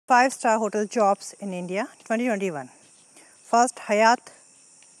5-star hotel jobs in India 2021. First, Hyatt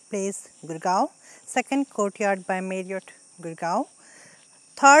Place, Gurgaon. Second, Courtyard by Marriott, Gurgaon.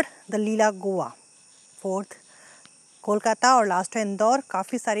 Third, The Leela, Goa. Fourth, Kolkata और last है इंदौर।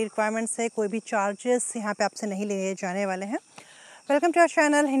 काफ़ी सारी requirements है, कोई भी चार्जेस यहाँ पे आपसे नहीं लिए जाने वाले हैं। Welcome to our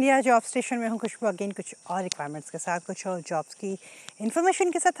channel India job station में हूँ खुशबू, अगेन कुछ और रिक्वायरमेंट्स के साथ, कुछ और जॉब्स की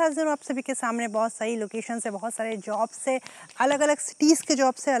इन्फॉर्मेशन के साथ हाजिर हूँ आप सभी के सामने। बहुत सारी लोकेशन से, बहुत सारे जॉब्स से, अलग अलग सिटीज़ के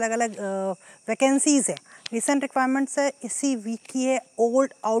जॉब से, अलग अलग वैकेंसीज़ है, रिसेंट रिक्वायरमेंट्स है। इसी वीक की है।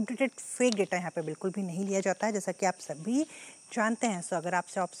 ओल्ड आउटडेटेड फेक डेटा यहाँ पे बिल्कुल भी नहीं लिया जाता है, जैसा कि आप सभी जानते हैं। सो अगर आप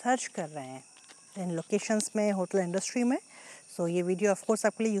जॉब सर्च कर रहे हैं इन लोकेशंस में, होटल इंडस्ट्री में, सो ये वीडियो ऑफ कोर्स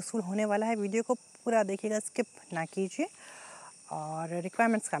आपके लिए यूज़फुल होने वाला है। वीडियो को पूरा देखिएगा, स्किप ना कीजिए। और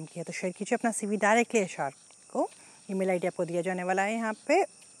रिक्वायरमेंट्स काम किया तो शेयर कीजिए अपना CV डायरेक्टली HR को। ईमेल आईडी आपको दिया जाने वाला है यहाँ पे।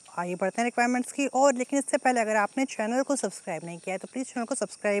 आइए बढ़ते हैं रिक्वायरमेंट्स की और। लेकिन इससे पहले अगर आपने चैनल को सब्सक्राइब नहीं किया है तो प्लीज़ चैनल को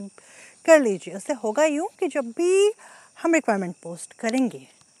सब्सक्राइब कर लीजिए। उससे होगा यूँ कि जब भी हम रिक्वायरमेंट पोस्ट करेंगे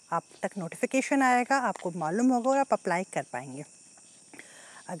आप तक नोटिफिकेशन आएगा, आपको मालूम होगा और आप अप्लाई कर पाएंगे।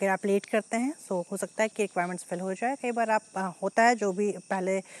 अगर आप लेट करते हैं तो हो सकता है कि रिक्वायरमेंट्स फिल हो जाए। कई बार आप होता है जो भी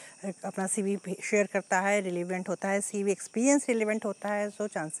पहले अपना CV शेयर करता है रिलेवेंट होता है, CV एक्सपीरियंस रिलेवेंट होता है, सो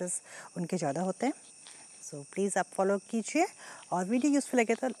चांसेस उनके ज़्यादा होते हैं। सो प्लीज़ आप फॉलो कीजिए और वीडियो यूज़फुल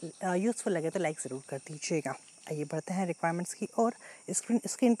लगे तो लाइक ज़रूर कर दीजिएगा। आइए बढ़ते हैं रिक्वायरमेंट्स की और।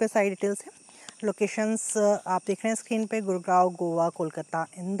 स्क्रीन पे सारी डिटेल्स हैं। लोकेशंस आप देख रहे हैं स्क्रीन पे, गुड़गांव, गोवा, कोलकाता,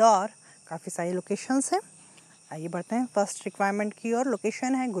 इंदौर, काफ़ी सारी लोकेशंस हैं। आइए बढ़ते हैं फर्स्ट रिक्वायरमेंट की और।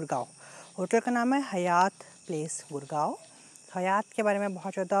 लोकेशन है गुड़गांव। होटल का नाम है हयात प्लेस, गुड़गांव। हयात के बारे में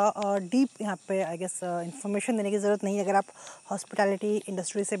बहुत ज़्यादा डीप यहाँ पे आई गेस इन्फॉर्मेशन देने की ज़रूरत नहीं है। अगर आप हॉस्पिटैलिटी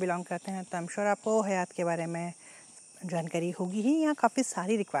इंडस्ट्री से बिलोंग करते हैं तो आई एम श्योर आपको हयात के बारे में जानकारी होगी ही। यहाँ काफ़ी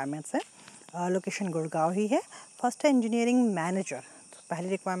सारी रिक्वायरमेंट्स हैं। लोकेशन गुड़गांव ही है। फर्स्ट है इंजीनियरिंग मैनेजर, तो पहली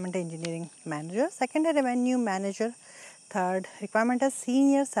रिक्वायरमेंट है इंजीनियरिंग मैनेजर। सेकेंड है रेवेन्यू मैनेजर। थर्ड रिक्वायरमेंट है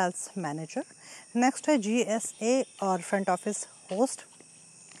सीनियर सेल्स मैनेजर। नेक्स्ट है GSA और front office host.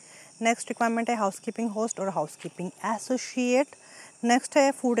 Next requirement है हाउसकीपिंग होस्ट और हाउसकीपिंग एसोसिएट। नेक्स्ट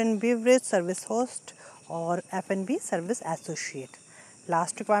है food and beverage service host और F&B service associate.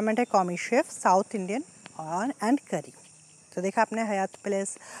 Last requirement है कॉमी chef, south Indian और and करी। तो देखा आपने हयात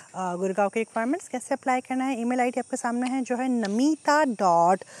प्लेस गुड़गांव की रिक्वायरमेंट्स। कैसे अप्लाई करना है? ईमेल आईडी आपके सामने है जो है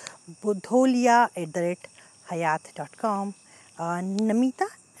namita.budholia@hayat.com। namita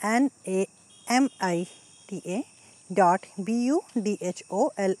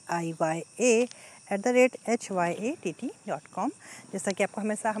namita@budholia@HYATT.com। जैसा कि आपको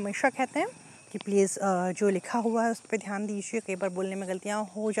हमेशा कहते हैं कि प्लीज़ जो लिखा हुआ है उस पर ध्यान दीजिए। कई बार बोलने में गलतियाँ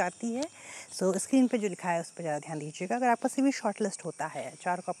हो जाती है, सो स्क्रीन पे जो लिखा है उस पर ज़्यादा ध्यान दीजिएगा। अगर आपका CV शॉर्टलिस्ट होता है,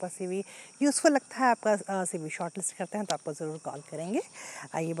 HR को आपका CV यूज़फुल लगता है, आपका CV शॉर्टलिस्ट करते हैं तो आपको ज़रूर कॉल करेंगे।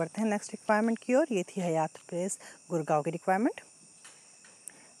 आइए बढ़ते हैं नेक्स्ट रिक्वायरमेंट की ओर। ये थी हयात प्लेस गुड़गांव की रिक्वायरमेंट।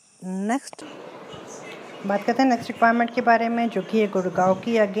 नेक्स्ट बात करते हैं नेक्स्ट रिक्वायरमेंट के बारे में, जो कि है गुड़गांव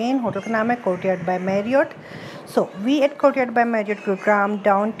की। अगेन होटल का नाम है courtyard bye Marriott. So, we at Courtyard by Marriott Gurgaon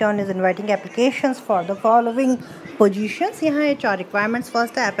downtown is inviting applications for the following positions. यहाँ है 4 requirements.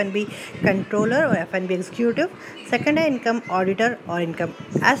 First है F&B controller और F&B executive. Second है income auditor और income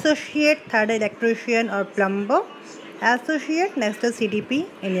associate. Third है electrician और plumber associate. Next है CDP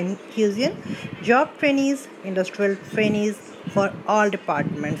Indian cuisine. Job trainees, industrial trainees for all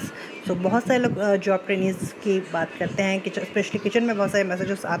departments. सो बहुत सारे लोग जॉब ट्रेनिंग्स की बात करते हैं, स्पेशली किचन में बहुत सारे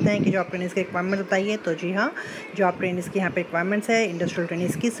मैसेजेस आते हैं कि जॉब ट्रेनिंग्स की रिक्वायरमेंट बताइए। तो जी हाँ, जॉब ट्रेनिंग्स की यहाँ पे रिक्वायरमेंट्स है। इंडस्ट्रियल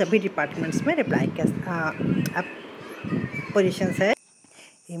ट्रेनिंग्स की सभी डिपार्टमेंट्स में अप्लाई पोजीशंस है।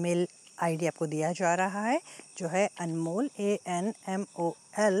 ईमेल आईडी आपको दिया जा रहा है जो है अनमोल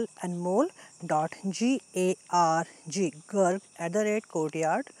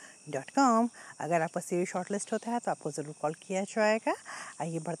anmol.garg@courtyard.com। अगर आपका CV शॉर्टलिस्ट होता है तो आपको ज़रूर कॉल किया जाएगा।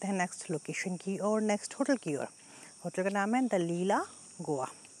 आइए बढ़ते हैं नेक्स्ट लोकेशन की और, नेक्स्ट होटल की ओर। होटल का नाम है the Leela, Goa.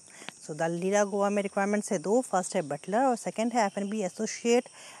 So the लीला गोवा में रिक्वायरमेंट्स है 2। फर्स्ट है बटलर और सेकंड है F&B एसोसिएट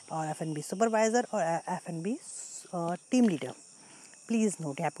और F&B सुपरवाइज़र और F&B team leader. Please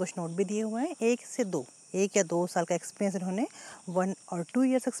note, यहाँ कुछ नोट भी दिए हुए हैं। 1 या 2 साल का एक्सपीरियंस इन्होंने, 1 और 2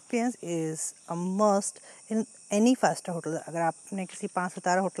 years experience is a must in any 5-star hotel. अगर आपने किसी 5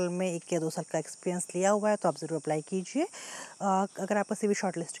 सितारा होटल में 1 या 2 साल का एक्सपीरियंस लिया हुआ है तो आप ज़रूर अप्लाई कीजिए। अगर आपका CV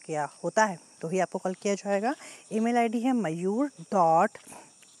शॉर्टलिस्ट किया होता है तो ही आपको कॉल किया जाएगा। ईमेल आईडी है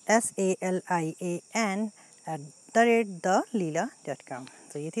mayur.salian@theleela.com।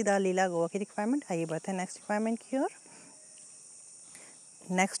 तो ये थी द लीला गोवा की रिक्वायरमेंट। आइए बढ़ते हैं नेक्स्ट रिक्वायरमेंट की ओर।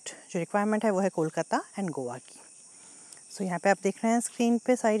 नेक्स्ट जो रिक्वायरमेंट है वो है कोलकाता एंड गोवा की। सो यहाँ पे आप देख रहे हैं स्क्रीन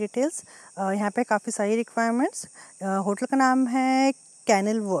पे सारी डिटेल्स। यहाँ पे काफ़ी सारी रिक्वायरमेंट्स। होटल का नाम है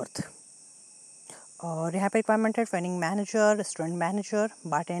कैनिलवर्थ। और यहाँ पे रिक्वायरमेंट है training manager, restaurant manager,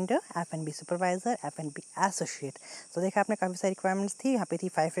 bartender, F&B supervisor, F&B associate. तो देखा आपने काफ़ी सारी रिक्वायरमेंट्स थी, यहाँ पे थी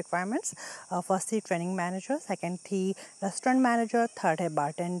 5 रिक्वायरमेंट्स। फर्स्ट थी ट्रेनिंग मैनेजर, सेकंड थी रेस्टोरेंट मैनेजर, थर्ड है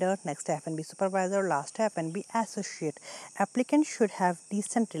बारटेंडर, नेक्स्ट है F&B सुपरवाइजर, लास्ट है F&B associate. Applicant should have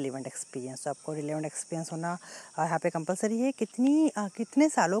decent relevant experience. तो आपको रिलेवेंट एक्सपीरियंस होना यहाँ पे कंपलसरी है। कितने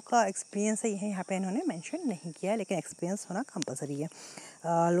सालों का एक्सपीरियंस है यहाँ पे इन्होंने मेंशन नहीं किया है, लेकिन एक्सपीरियंस होना कंपलसरी है।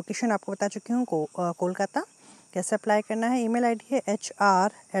 लोकेशन आपको बता चुकी हूँ, कोलकाता। कैसे अप्लाई करना है? ईमेल आईडी है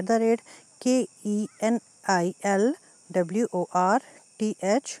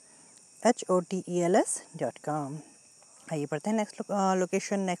hr@kenilworthhottels.com। आइए बढ़ते हैं नेक्स्ट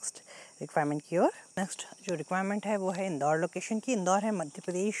लोकेशन, नेक्स्ट रिक्वायरमेंट की ओर। नेक्स्ट जो रिक्वायरमेंट है वो है इंदौर लोकेशन की। इंदौर है मध्य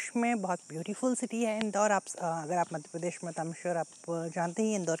प्रदेश में, बहुत ब्यूटीफुल सिटी है इंदौर। आप अगर आप मध्य प्रदेश में, तो आई एम श्योर आप जानते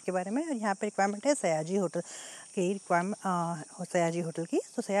ही इंदौर के बारे में। और यहाँ पे रिक्वायरमेंट है सयाजी होटल की सयाजी होटल की।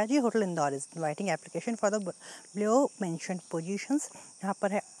 तो Sayaji hotel Indore is inviting application for the below mentioned positions. यहाँ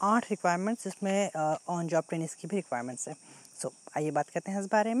पर है 8 रिक्वायरमेंट्स, जिसमें ऑन जॉब ट्रेनिंग्स की भी रिक्वायरमेंट्स है। सो आइए बात करते हैं इस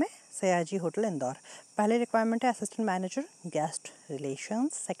बारे में। सयाजी होटल इंदौर, पहले रिक्वायरमेंट है assistant manager guest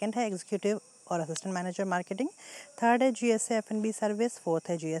relations, second है एग्जीक्यूटिव और असिस्टेंट मैनेजर मार्केटिंग, थर्ड है GSA F&B सर्विस, फोर्थ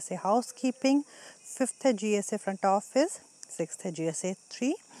है GSA हाउस कीपिंग, फिफ्थ है GSA फ्रंट ऑफिस, सिक्स्थ है GSA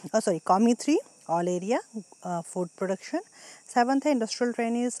कॉमी 3 all area food production, seventh है इंडस्ट्रियल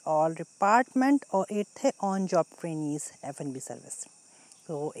ट्रेनीज ऑल डिपार्टमेंट, और eighth है on job trainees F&B service.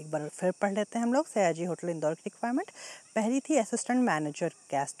 तो एक बार फिर पढ़ लेते हैं हम लोग सयाजी होटल इंदौर की रिक्वायरमेंट। पहली थी assistant manager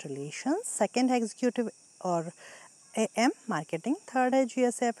guest relations, second है एग्जीक्यूटिव और AM मार्केटिंग, थर्ड है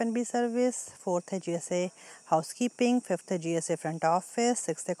GSA F&B सर्विस, फोर्थ है GSA हाउस कीपिंग, फिफ्थ है GSA फ्रंट ऑफिस,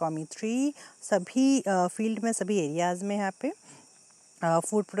 सिक्स्थ है कॉमी 3 सभी फील्ड में, सभी एरियाज़ में यहाँ पे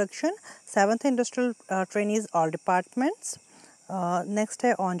फूड प्रोडक्शन, सेवन्थ है industrial trainees all departments, next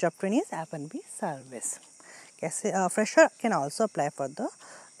है on job trainees F&B service. कैसे fresher can also apply for the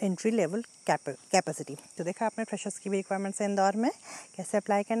entry level capacity. तो देखा आपने फ्रेशर्स की भी रिक्वायरमेंट्स है इंदौर में। कैसे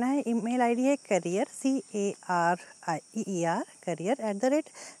अप्लाई करना है? ईमेल आईडी है career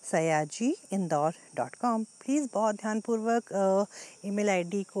career@sayajiindore.com। प्लीज़ बहुत ध्यानपूर्वक ईमेल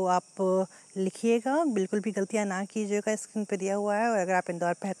आईडी को आप लिखिएगा, बिल्कुल भी गलतियाँ ना कीजिएगा, स्क्रीन पे दिया हुआ है। और अगर आप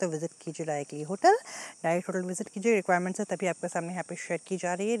इंदौर पे हैं तो विजिट कीजिए directly hotel, direct hotel visit कीजिए। रिक्वायरमेंट्स है तभी आपके सामने यहाँ पे शेयर की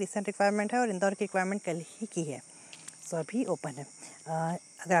जा रही है। रिसेंट रिक्वायरमेंट है और इंदौर की रिक्वायरमेंट कल ही की है, सो अभी ओपन है।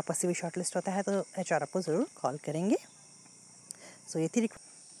 अगर आपका CV शॉर्ट लिस्ट होता है तो HR आपको ज़रूर कॉल करेंगे। सो ये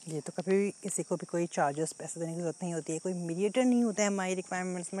तो कभी भी किसी को भी कोई चार्जेस पैसे देने की ज़रूरत नहीं होती है, कोई मीडिएटर नहीं होता है हमारी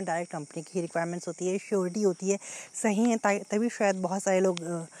रिक्वायरमेंट्स में, डायरेक्ट कंपनी की रिक्वायरमेंट्स होती है, श्योरिटी होती है। सही है, तभी शायद बहुत सारे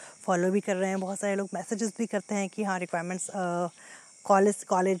लोग फॉलो भी कर रहे हैं, बहुत सारे लोग मैसेजेस भी करते हैं कि हाँ रिक्वायरमेंट्स कॉल्स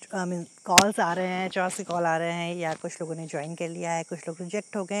आ रहे हैं, HR से कॉल आ रहे हैं, या कुछ लोगों ने ज्वाइन कर लिया है, कुछ लोग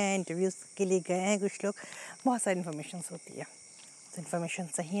रिजेक्ट हो गए हैं, इंटरव्यूज़ के लिए गए हैं कुछ लोग, बहुत सारी इन्फॉर्मेशन होती है। तो इन्फॉर्मेशन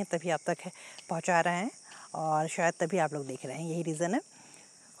सही है तभी आप तक पहुंचा रहे हैं, और शायद तभी आप लोग देख रहे हैं, यही रीज़न है।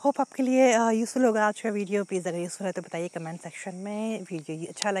 होप आपके लिए यूज़फुल होगा आज का वीडियो। प्लीज़ अगर यूज़फुल है तो बताइए कमेंट सेक्शन में। वीडियो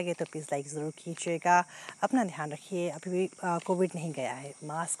अच्छा लगे तो प्लीज़ लाइक ज़रूर कीजिएगा। अपना ध्यान रखिए, अभी भी कोविड नहीं गया है,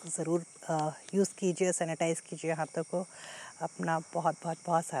 मास्क ज़रूर यूज़ कीजिए, सैनिटाइज़ कीजिए हाथों को। अपना बहुत बहुत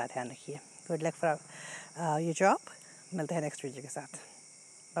बहुत सारा ध्यान रखिए। Good luck for your job. मिलते हैं नेक्स्ट वीडियो के साथ।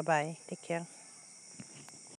 Bye bye, take care.